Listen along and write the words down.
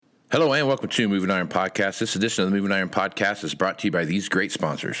Hello and welcome to Moving Iron Podcast. This edition of the Moving Iron Podcast is brought to you by these great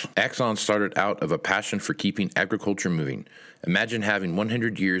sponsors. Axon started out of a passion for keeping agriculture moving. Imagine having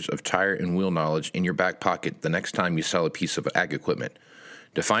 100 years of tire and wheel knowledge in your back pocket the next time you sell a piece of ag equipment.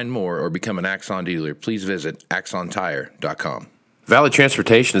 To find more or become an Axon dealer, please visit axontire.com. Valley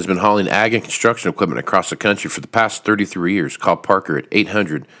Transportation has been hauling ag and construction equipment across the country for the past 33 years. Call Parker at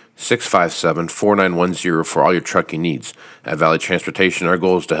 800-657-4910 for all your trucking needs. At Valley Transportation, our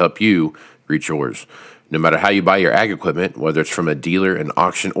goal is to help you reach yours. No matter how you buy your ag equipment, whether it's from a dealer, an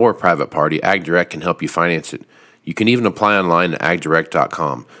auction, or a private party, AgDirect can help you finance it. You can even apply online at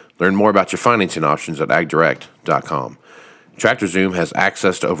agdirect.com. Learn more about your financing options at agdirect.com. TractorZoom has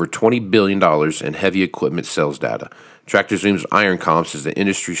access to over $20 billion in heavy equipment sales data. TractorZoom's Iron Comps is the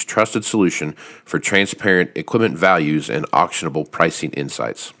industry's trusted solution for transparent equipment values and auctionable pricing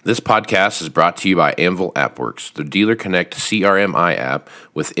insights. This podcast is brought to you by Anvil AppWorks. The Dealer Connect CRMI app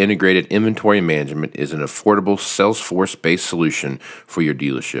with integrated inventory management is an affordable Salesforce-based solution for your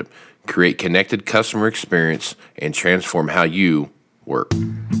dealership. Create connected customer experience and transform how you work.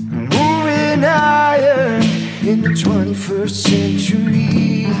 Moving iron in the 21st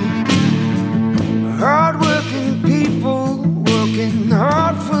century. Hard-working people working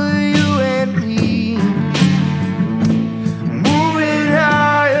hard for you and me. Moving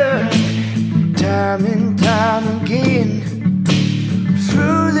iron time and time again.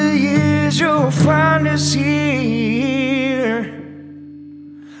 Through the years you'll find us here.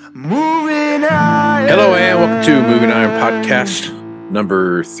 Moving iron. Hello and welcome to Moving Iron Podcast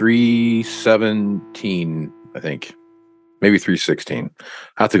number 317, I think. Maybe 316.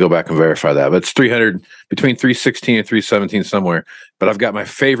 I have to go back and verify that. But it's 300, between 316 and 317 somewhere. But I've got my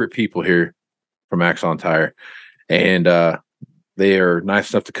favorite people here from Axon Tire. And they are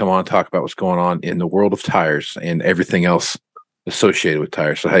nice enough to come on and talk about what's going on in the world of tires and everything else associated with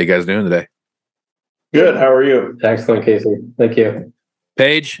tires. So how you guys doing today? Good. How are you? Excellent, Casey. Thank you.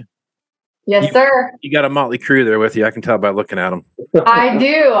 Paige? Yes, sir. You got a motley crew there with you. I can tell by looking at them. I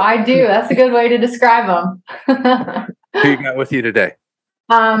do. That's a good way to describe them. Who you got with you today?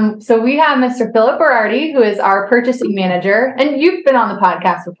 So we have Mr. Philip Berardi, who is our purchasing manager, and you've been on the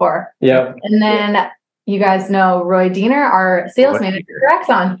podcast before. Yep. And then you guys know Roy Diener, our sales manager for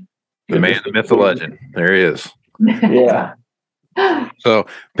Axon. The man, the myth, the legend. There he is. Yeah. So,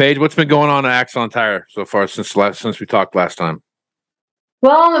 Paige, what's been going on at Axon Tire so far since we talked last time?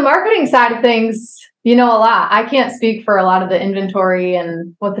 Well, on the marketing side of things, you know a lot. I can't speak for a lot of the inventory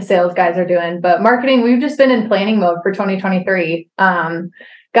and what the sales guys are doing, but marketing, we've just been in planning mode for 2023. Got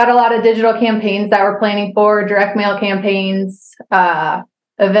a lot of digital campaigns that we're planning for, direct mail campaigns,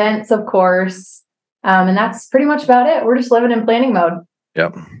 events, of course. And that's pretty much about it. We're just living in planning mode.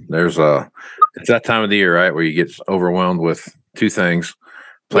 Yep. It's that time of the year, right, where you get overwhelmed with two things,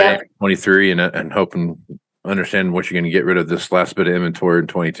 planning 23 and hoping, understand what you're going to get rid of this last bit of inventory in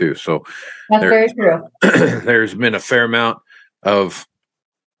 22. So that's very true. There's been a fair amount of,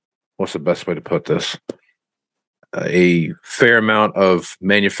 what's the best way to put this? A fair amount of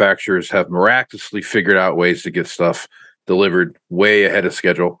manufacturers have miraculously figured out ways to get stuff delivered way ahead of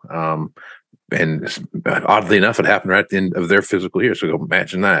schedule. And oddly enough, it happened right at the end of their fiscal year. So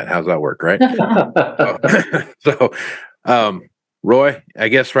imagine that. How's that work, right? Roy, I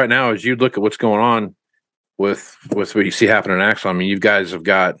guess right now, as you look at what's going on with what you see happening in Axon, I mean, you guys have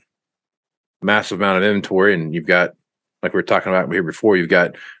got massive amount of inventory, and you've got, like we were talking about here before, you've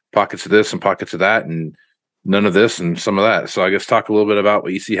got pockets of this and pockets of that, and none of this and some of that. So I guess talk a little bit about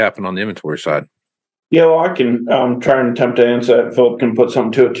what you see happen on the inventory side. Yeah, well, I can try and attempt to answer that. Philip can put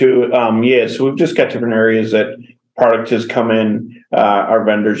something to it too. So we've just got different areas that product has come in. Our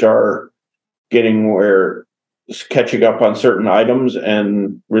vendors are catching up on certain items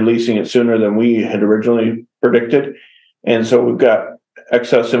and releasing it sooner than we had originally predicted. And so we've got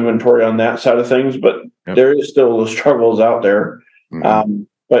excess inventory on that side of things, but there is still those struggles out there. Mm-hmm.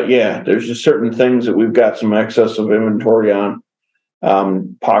 But yeah, there's just certain things that we've got some excess of inventory on,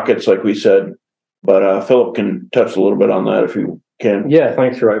 pockets, like we said. But Philip can touch a little bit on that if you can. Yeah,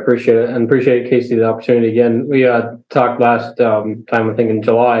 thanks, Roy. Appreciate it. And appreciate, Casey, the opportunity again. We talked last time, I think in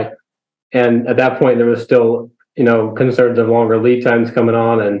July. And at that point, there was still, concerns of longer lead times coming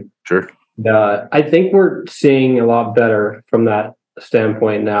on. And sure. I think we're seeing a lot better from that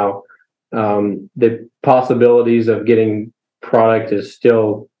standpoint now. The possibilities of getting product is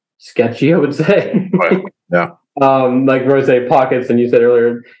still sketchy, I would say. Right. Yeah. Like Roy said, pockets, and you said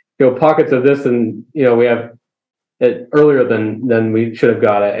earlier, pockets of this, and we have it earlier than we should have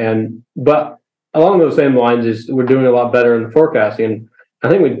got it. But along those same lines is we're doing a lot better in the forecasting. I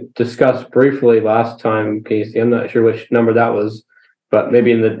think we discussed briefly last time, Casey. I'm not sure which number that was. but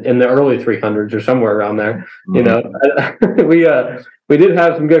maybe in the early 300s or somewhere around there. You know, we did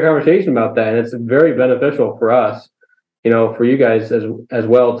have some good conversation about that, and it's very beneficial for us, you know, for you guys as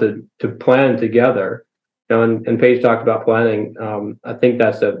well to plan together. You know, and Paige talked about planning. I think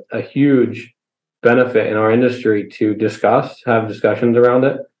that's a huge benefit in our industry to have discussions around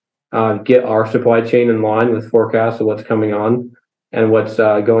it, get our supply chain in line with forecasts of what's coming on and what's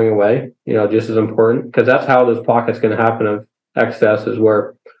going away. You know, just as important, because that's how this pocket's going to happen of excess, is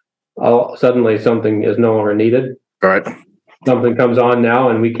where suddenly something is no longer needed. Right. Something comes on now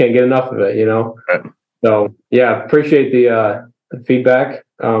and we can't get enough of it, you know? Right. So yeah, appreciate the feedback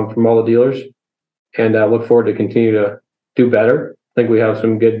from all the dealers, and look forward to continue to do better. I think we have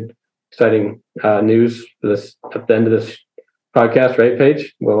some good, exciting news for this at the end of this podcast, right,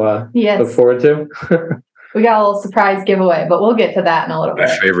 Paige? We'll look forward to. We got a little surprise giveaway, but we'll get to that in a little bit.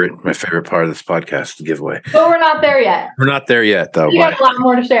 My favorite part of this podcast, the giveaway. But we're not there yet. We're not there yet, though. We got a lot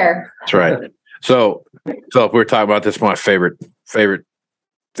more to share. That's right. So if we were talking about this, my favorite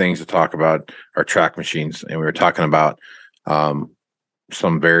things to talk about are track machines, and we were talking about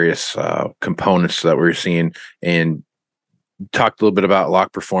some various components that we're seeing, and talked a little bit about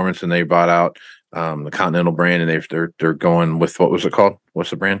Lock Performance, and they bought out the Continental brand, and they're going with, what was it called? What's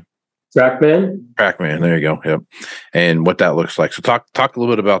the brand? TrackMan. There you go. Yep. And what that looks like. So talk a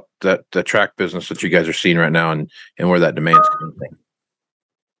little bit about the track business that you guys are seeing right now, and where that demand's coming from.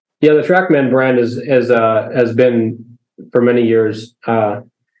 Yeah, the TrackMan brand has been for many years.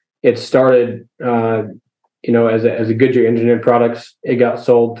 It started, you know, as a Goodyear engineered products. It got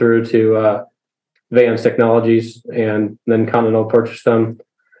sold through to Vans Technologies, and then Continental purchased them.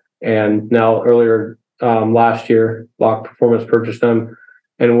 And now earlier last year, Lock Performance purchased them.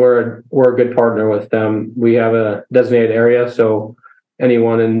 And we're a good partner with them. We have a designated area, so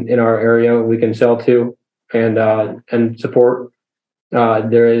anyone in our area we can sell to and support.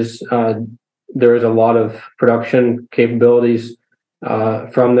 There is a lot of production capabilities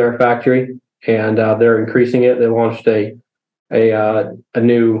from their factory, and they're increasing it. They launched a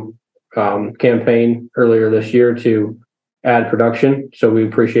new campaign earlier this year to add production, so we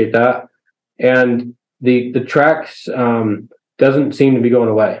appreciate that. And the tracks doesn't seem to be going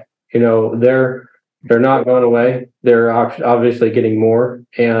away. You know, they're not going away. They're obviously getting more,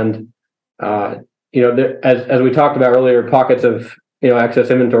 and you know, as we talked about earlier, pockets of, you know, excess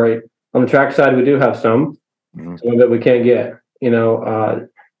inventory on the track side. We do have some that we can't get. You know,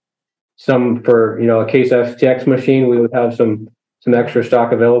 some for, you know, a Case FTX machine, we would have some extra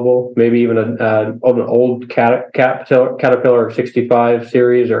stock available. Maybe even an old Caterpillar 65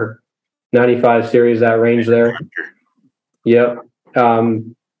 series or 95 series, that range there. Yep.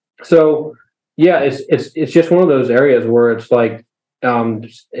 So yeah, it's just one of those areas where it's like,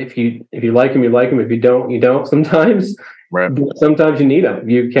 if you like them, you like them. If you don't, you don't sometimes. Right. But sometimes you need them.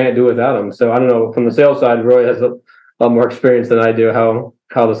 You can't do without them. So I don't know, from the sales side, Roy has a lot more experience than I do how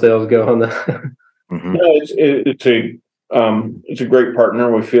the sales go on that. Mm-hmm. It's a great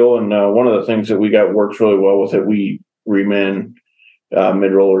partner, we feel. And one of the things that we got works really well with it, we reman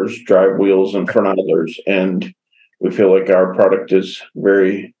mid rollers, drive wheels, and front idlers, and we feel like our product is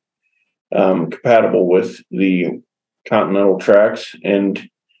very compatible with the Continental tracks and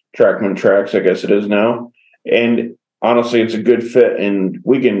TrackMan tracks, I guess it is now. And honestly, it's a good fit, and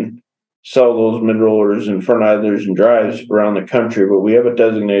we can sell those mid rollers and front idlers and drives around the country, but we have a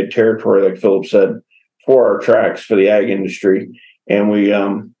designated territory, like Philip said, for our tracks for the ag industry. And we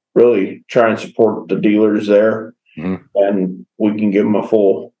really try and support the dealers there, and we can give them a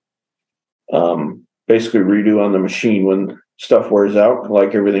full basically redo on the machine when stuff wears out,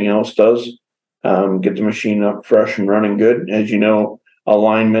 like everything else does. Get the machine up fresh and running good. As you know,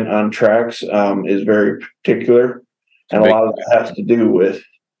 alignment on tracks is very particular, and a lot of it has to do with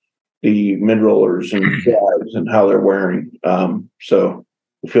the mid rollers and drives and how they're wearing. So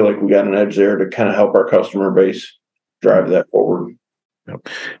we feel like we got an edge there to kind of help our customer base drive that forward.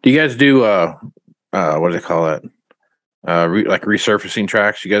 Do you guys do what do they call it? Like resurfacing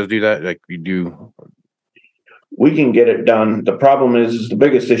tracks? You guys do that? Like you do? We can get it done. The problem is the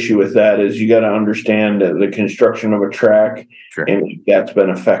biggest issue with that is you got to understand the construction of a track, sure, and that's been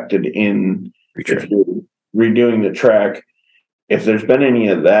affected in if you're redoing the track. If there's been any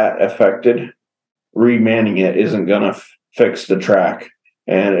of that affected, remanning it isn't going to fix the track,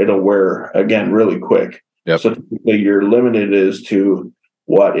 and it'll wear again really quick. Yep. So typically you're limited as to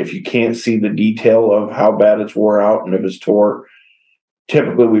what, if you can't see the detail of how bad it's wore out and if it's tore.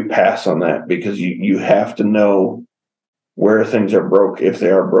 Typically we pass on that because you have to know where things are broke, if they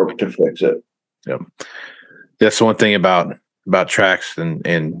are broke, to fix it. Yep. That's the one thing about tracks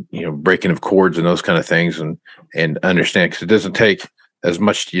and you know, breaking of cords and those kind of things, and understand, because it doesn't take as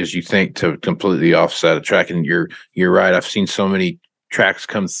much as you think to completely offset a track. And you're right. I've seen so many tracks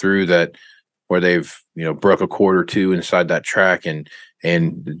come through that where they've, broke a cord or two inside that track, and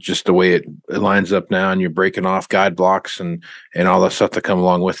just the way it lines up now, and you're breaking off guide blocks and all that stuff that come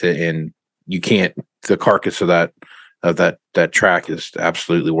along with it. And you can't, the carcass of that track is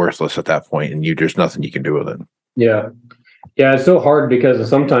absolutely worthless at that point, and there's nothing you can do with it. Yeah. It's so hard because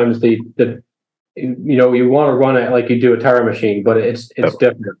sometimes you want to run it like you do a tire machine, but it's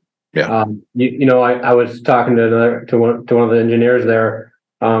different. Yeah. I was talking to one of the engineers there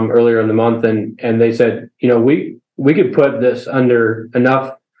earlier in the month, and they said, we could put this under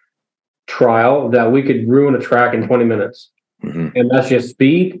enough trial that we could ruin a track in 20 minutes. Mm-hmm. And that's just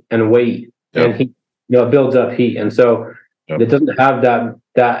speed and weight. Yep. And heat, it builds up heat. And so it doesn't have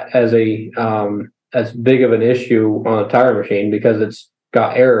that as as big of an issue on a tire machine, because it's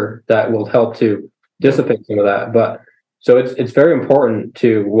got air that will help to dissipate some of that. But so it's very important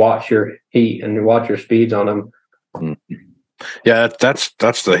to watch your heat and watch your speeds on them. Mm-hmm. Yeah, that's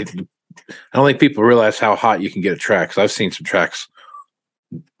the. I don't think people realize how hot you can get a track. 'Cause I've seen some tracks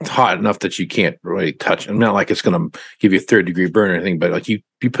hot enough that you can't really touch. I'm not like it's going to give you a 3rd-degree burn or anything, but like you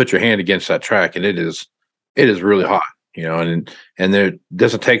put your hand against that track and it is really hot. And there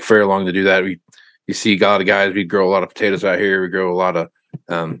doesn't take very long to do that. You see a lot of guys. We grow a lot of potatoes out here. We grow a lot of,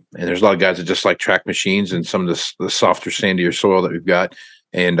 and there's a lot of guys that just like track machines and some of the softer, sandier soil that we've got,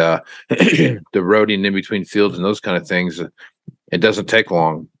 and the roading in between fields and those kind of things. It doesn't take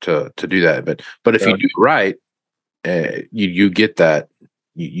long to do that, but if you do it right, you get that.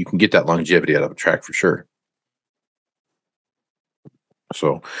 You can get that longevity out of a track for sure.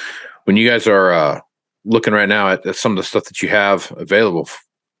 So, when you guys are looking right now at some of the stuff that you have available,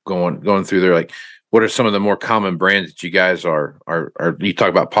 going through there, like, what are some of the more common brands that you guys are you talk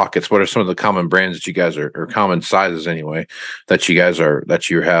about pockets? What are some of the common brands that you guys are, or common sizes anyway, that you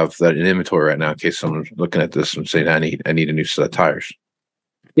have that in inventory right now, in case someone's looking at this and saying, I need a new set of tires?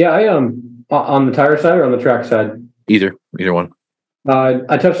 Yeah, I on the tire side or on the track side? Either one.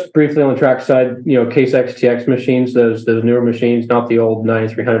 I touched briefly on the track side, Case XTX machines, those newer machines, not the old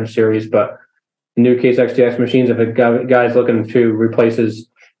 9300 series, but new Case XTX machines. If a guy's looking to replace his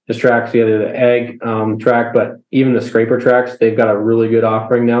tracks, either the egg track, but even the scraper tracks, they've got a really good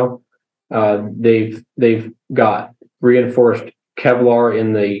offering now. They've got reinforced Kevlar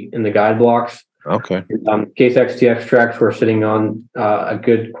in the guide blocks. Okay. Case XTX tracks we're sitting on a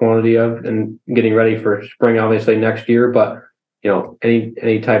good quantity of and getting ready for spring, obviously next year. But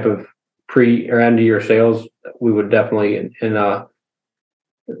any type of pre or end of year sales, we would definitely take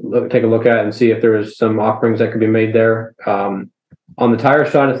a look at and see if there is some offerings that could be made there. On the tire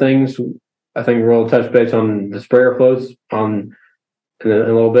side of things, I think we'll touch base on the sprayer floats in a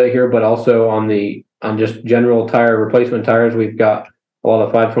little bit here, but also on just general tire replacement tires. We've got a lot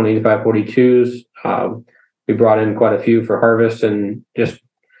of 520 to 542s. We brought in quite a few for harvest, and just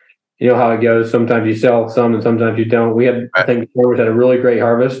how it goes. Sometimes you sell some and sometimes you don't. I think farmers had a really great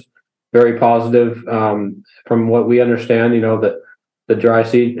harvest, very positive. From what we understand, that the dry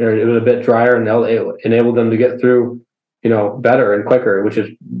seed, or it was a bit drier, and it enabled them to get through better and quicker, which is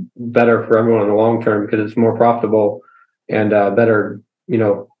better for everyone in the long term because it's more profitable and better,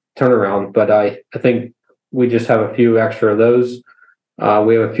 turnaround. But I think we just have a few extra of those.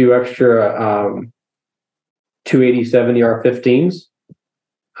 We have a few extra 280/70 R15s.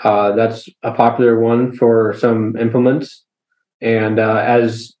 That's a popular one for some implements. And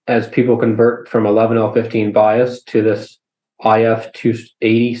as people convert from 11L15 bias to this IF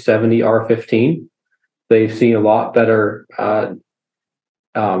 280/70 R15, they've seen a lot better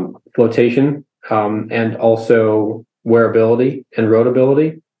flotation and also wearability and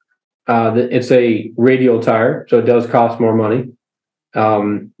roadability. It's a radial tire, so it does cost more money,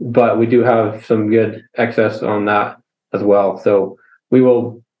 but we do have some good excess on that as well. So we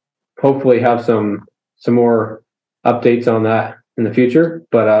will hopefully have some more updates on that in the future.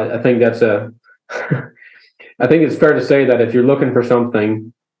 But I think I think it's fair to say that if you're looking for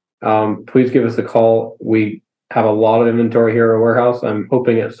something, please give us a call. We have a lot of inventory here at our warehouse. I'm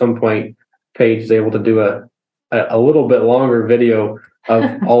hoping at some point Paige is able to do a little bit longer video of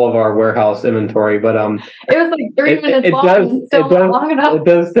all of our warehouse inventory, but it was like 3 minutes long. Long enough. It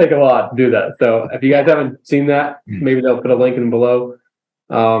does take a lot to do that. So if you guys haven't seen that, maybe they'll put a link in below.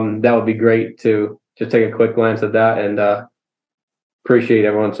 That would be great to just take a quick glance at that, and appreciate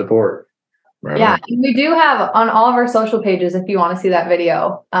everyone's support. Right. Yeah, we do have on all of our social pages, if you want to see that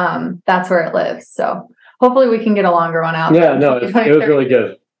video, that's where it lives. So hopefully we can get a longer one out. Yeah, no, it was really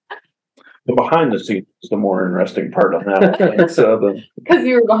good. The behind the scenes is the more interesting part on that. Because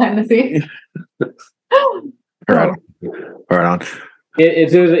you were behind the scenes. Right on.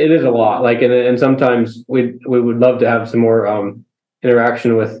 It is a lot. Like, and sometimes we would love to have some more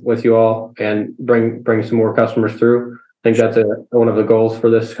interaction with you all and bring some more customers through. I think that's one of the goals for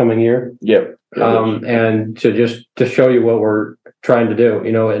this coming year. Yep. And to show you what we're trying to do,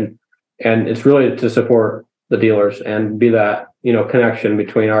 and it's really to support the dealers and be that, connection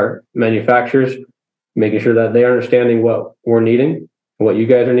between our manufacturers, making sure that they're understanding what we're needing, what you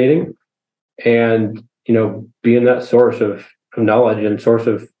guys are needing, and, being that source of knowledge and source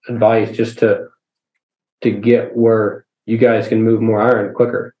of advice just to get where you guys can move more iron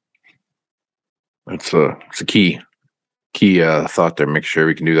quicker. It's a key thought there. Make sure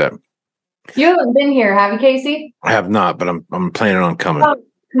we can do that. You haven't been here, have you, Casey? I have not, but I'm planning on coming. Oh,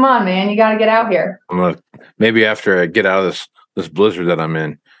 come on, man. You got to get out here. I'm gonna maybe after I get out of this blizzard that I'm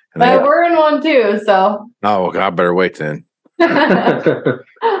in. But we're in one too, so. Oh, I better wait then.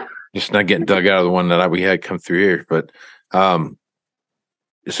 Just not getting dug out of the one that we had come through here. But so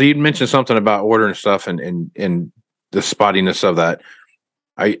you'd mentioned something about ordering stuff and the spottiness of that.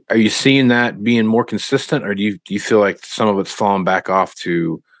 Are you seeing that being more consistent, or do you feel like some of it's fallen back off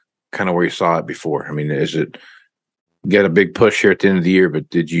to kind of where you saw it before? I mean, is it get a big push here at the end of the year, but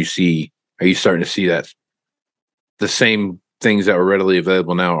are you starting to see that the same things that were readily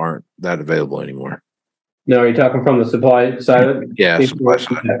available now aren't that available anymore? No, are you talking from the supply side of it? Yeah, supply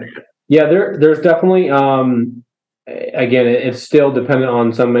side. Yeah, there's definitely again, it's still dependent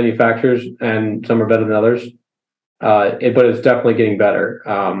on some manufacturers and some are better than others. But it's definitely getting better.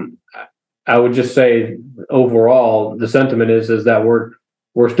 I would just say overall the sentiment is that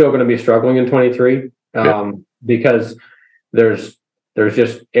we're still going to be struggling in 23 because there's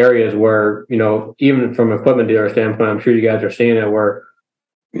just areas where, even from equipment dealer standpoint, I'm sure you guys are seeing it, where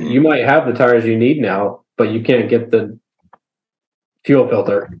you might have the tires you need now, but you can't get the fuel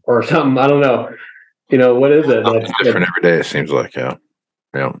filter or something. I don't know. What is it? It's different every day, it seems like. Yeah.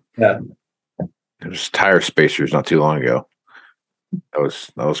 It was tire spacers not too long ago. That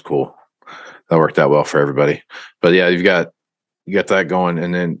was cool. That worked out well for everybody. But yeah, you got that going.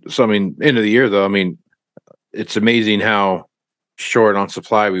 And then, so, I mean, end of the year though, I mean, it's amazing how short on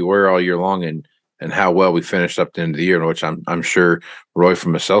supply we were all year long and how well we finished up the end of the year, which I'm sure, Roy,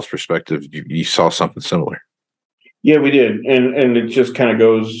 from a sales perspective, you saw something similar. Yeah, we did. And it just kind of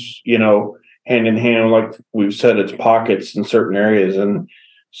goes, hand in hand. Like we've said, it's pockets in certain areas. And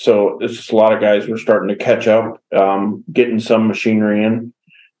so it's just a lot of guys were starting to catch up, getting some machinery in,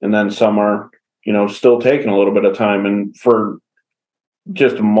 and then some are, still taking a little bit of time, and for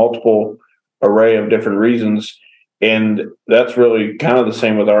just a multiple array of different reasons. And that's really kind of the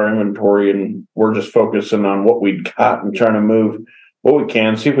same with our inventory. And we're just focusing on what we got and trying to move what we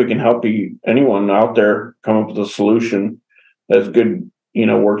can, see if we can help anyone out there come up with a solution that's good,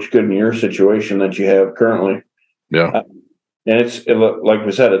 works good in your situation that you have currently. Yeah. And like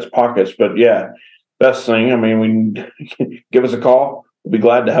we said, it's pockets, but yeah, best thing. I mean, give us a call. We'll be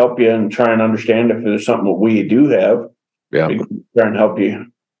glad to help you and try and understand if there's something that we do have. Yeah. We can try and help you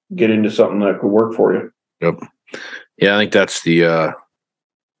get into something that could work for you. Yep. Yeah. I think that's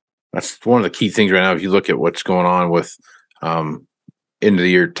that's one of the key things right now. If you look at what's going on with, end of the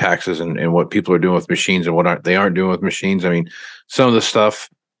year taxes and what people are doing with machines and what aren't doing with machines. I mean, some of the stuff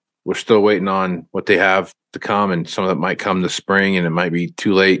we're still waiting on what they have to come, and some of that might come this spring, and it might be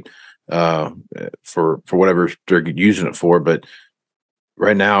too late for whatever they're using it for. But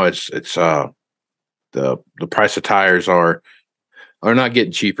right now, it's the price of tires are not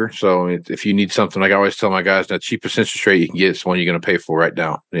getting cheaper. So if you need something, like I always tell my guys, the cheapest interest rate you can get is the one you're going to pay for right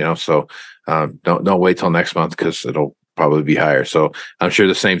now. So don't wait till next month, because it'll probably be higher. So I'm sure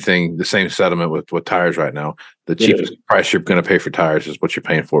the same settlement with tires right now. The cheapest price you're going to pay for tires is what you're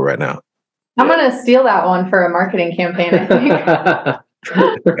paying for right now. I'm going to steal that one for a marketing campaign, I think.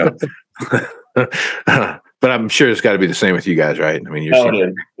 But I'm sure it's got to be the same with you guys, right? I mean,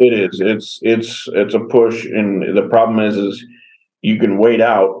 it is. It's a push, and the problem is you can wait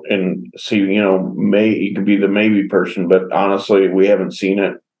out and see. You could be the maybe person, but honestly, we haven't seen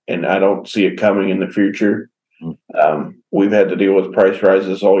it, and I don't see it coming in the future. We've had to deal with price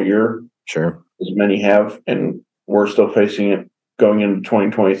rises all year. Sure, as many have, and we're still facing it going into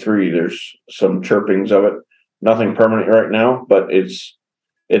 2023. There's some chirpings of it. Nothing permanent right now, but it's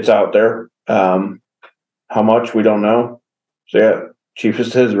out there. How much, we don't know. So yeah,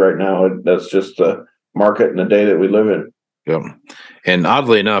 cheapest is right now. That's just the market and the day that we live in. Yep. And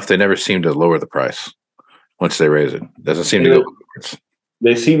oddly enough, they never seem to lower the price once they raise it. Doesn't seem to go backwards.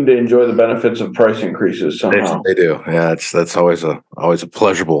 They seem to enjoy the benefits of price increases somehow. They do. Yeah, that's always a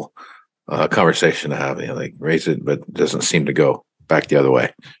pleasurable conversation to have. They raise it, but it doesn't seem to go back the other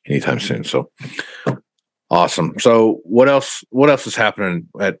way anytime soon. So Awesome. So what else is happening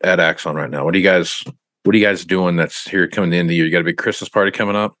at Axon right now? What are you guys doing that's here coming to the end of the year? You got a big Christmas party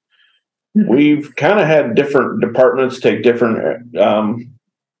coming up? We've kind of had different departments take different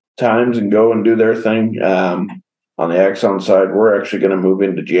times and go and do their thing. On the Axon side, we're actually going to move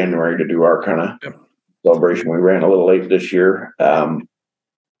into January to do our kind of celebration. We ran a little late this year.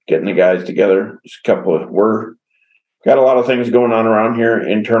 Getting the guys together. We're got a lot of things going on around here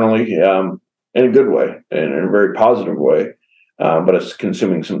internally, in a good way, and in a very positive way. But it's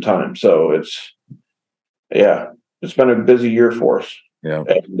consuming some time. So it's been a busy year for us. Yeah.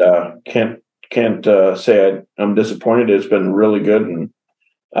 And can't say I'm disappointed. It's been really good, and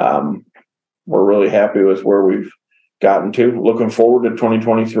we're really happy with where we've gotten to. Looking forward to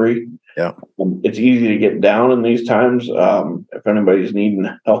 2023. Yeah. It's easy to get down in these times. If anybody's needing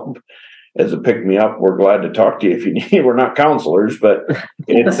help as a pick me up, we're glad to talk to you if you need. We're not counselors, but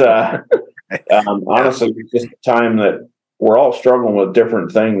it's honestly it's just a time that we're all struggling with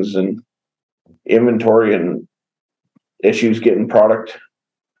different things and inventory and issues getting product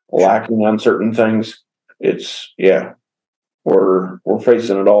lacking on certain things. We're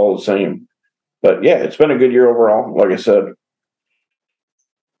facing it all the same. But yeah, it's been a good year overall, like I said.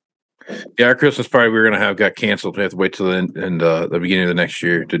 Yeah, our Christmas party we were going to have got canceled. We have to wait till the beginning of the next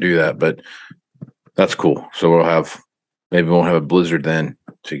year to do that, but that's cool. So maybe we won't have a blizzard then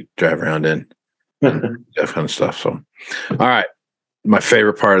to drive around in and that kind of stuff. So, all right, my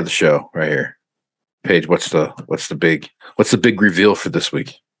favorite part of the show right here, Paige. What's the big reveal for this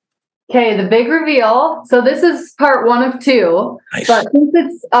week? Okay, the big reveal. So this is part 1 of 2. Nice. But since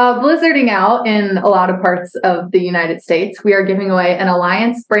it's blizzarding out in a lot of parts of the United States, we are giving away an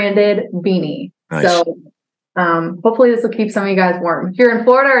Alliance branded beanie. Nice. So hopefully this will keep some of you guys warm. If you're in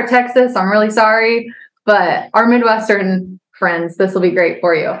Florida or Texas, I'm really sorry, but our Midwestern friends, this will be great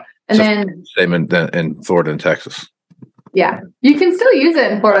for you. And then same in Florida and Texas. Yeah, you can still use it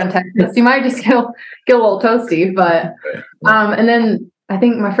in Florida and Texas. You might just get a little toasty, but and then I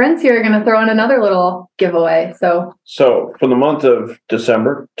think my friends here are going to throw in another little giveaway. So for the month of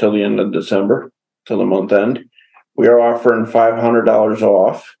December till the end of December, till the month end, we are offering $500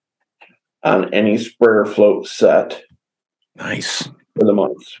 off on any sprayer float set. Nice For the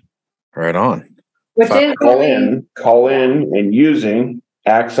month. Right on. Which is call in and using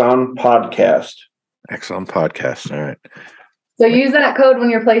Axon Podcast. Axon Podcast. All right. So use that code when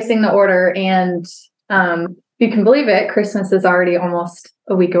you're placing the order, and you can believe it, Christmas is already almost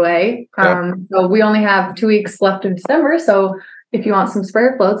a week away. So we only have 2 weeks left of December. So if you want some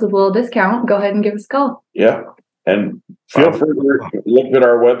sprayer floats with a little discount, go ahead and give us a call. Yeah. And feel free to look at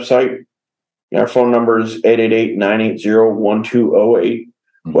our website. Our phone number is 888-980-1208.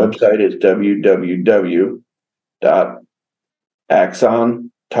 Website is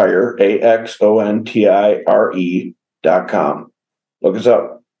www.axontire.com. Look us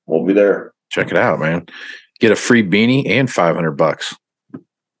up. We'll be there. Check it out, man. Get a free beanie and $500.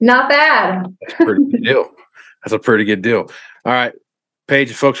 Not bad. That's a pretty good deal. That's a pretty good deal. All right,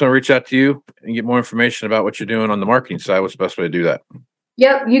 Paige, if folks want to reach out to you and get more information about what you're doing on the marketing side, what's the best way to do that?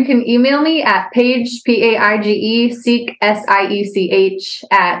 Yep, you can email me at Paige, Paige, Seek, SIECH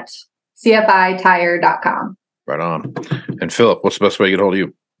at CFItire.com. Right on. And Philip, what's the best way to get hold of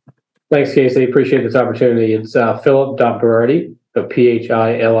you? Thanks, Casey. Appreciate this opportunity. It's Philip.Berardi, so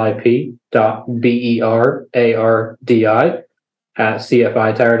PHILIP.BERARDI at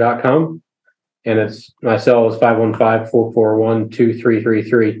CFItire.com. And my cell is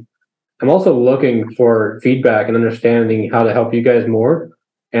 515-441-2333. I'm also looking for feedback and understanding how to help you guys more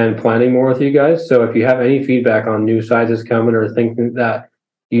and planning more with you guys. So if you have any feedback on new sizes coming or thinking that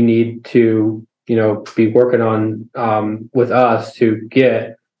you need to, be working on with us to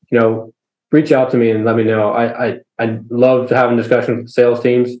get, reach out to me and let me know. I'd love to have a discussion with the sales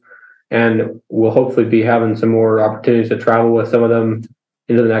teams, and we'll hopefully be having some more opportunities to travel with some of them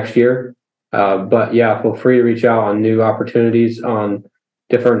into the next year. But yeah, feel free to reach out on new opportunities, on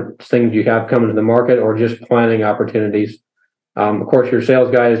different things you have coming to the market, or just planning opportunities. Of course, your sales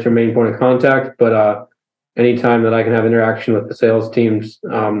guy is your main point of contact, but anytime that I can have interaction with the sales teams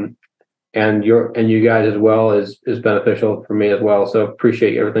and you guys as well is beneficial for me as well. So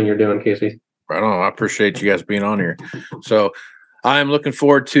appreciate everything you're doing, Casey. Right on. I appreciate you guys being on here. So I'm looking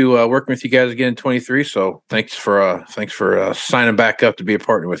forward to working with you guys again in 23. So thanks for signing back up to be a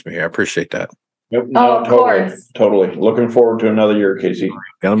partner with me here. I appreciate that. Yep. Of course. Totally. Looking forward to another year, Casey.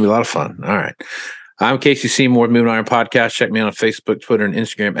 That'll be a lot of fun. All right. I'm Casey Seymour, Moving Iron Podcast. Check me out on Facebook, Twitter, and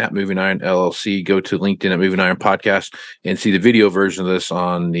Instagram at Moving Iron LLC. Go to LinkedIn at Moving Iron Podcast and see the video version of this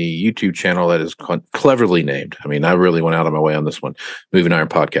on the YouTube channel that is cleverly named. I mean, I really went out of my way on this one, Moving Iron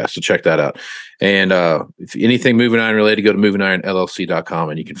Podcast. So check that out. And if anything Moving Iron related, go to movingironllc.com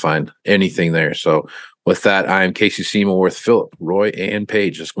and you can find anything there. So with that, I am Casey Seymour with Philip, Roy, and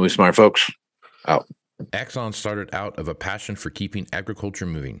Paige. Let's move smart, folks. Out. Axon started out of a passion for keeping agriculture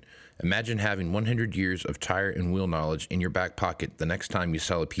moving. Imagine having 100 years of tire and wheel knowledge in your back pocket the next time you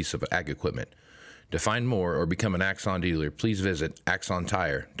sell a piece of ag equipment. To find more or become an Axon dealer, please visit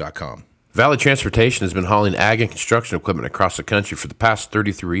axontire.com. Valley Transportation has been hauling ag and construction equipment across the country for the past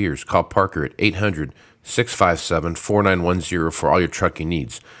 33 years. Call Parker at 800-657-4910 for all your trucking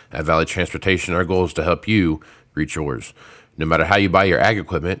needs. At Valley Transportation, our goal is to help you reach yours. No matter how you buy your ag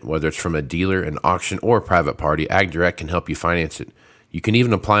equipment, whether it's from a dealer, an auction, or a private party, AgDirect can help you finance it. You can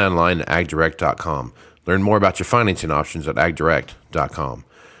even apply online at agdirect.com. Learn more about your financing options at agdirect.com.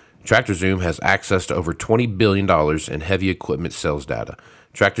 TractorZoom has access to over $20 billion in heavy equipment sales data.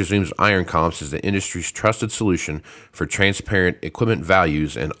 TractorZoom's Iron Comps is the industry's trusted solution for transparent equipment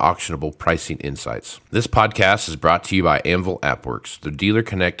values and auctionable pricing insights. This podcast is brought to you by Anvil AppWorks. The Dealer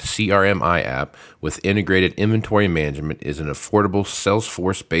Connect CRMI app with integrated inventory management is an affordable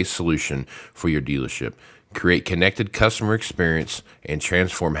Salesforce-based solution for your dealership. Create connected customer experience and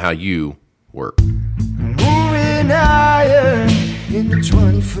transform how you work. Moving higher in the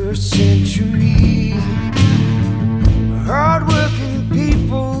 21st century. Hard work.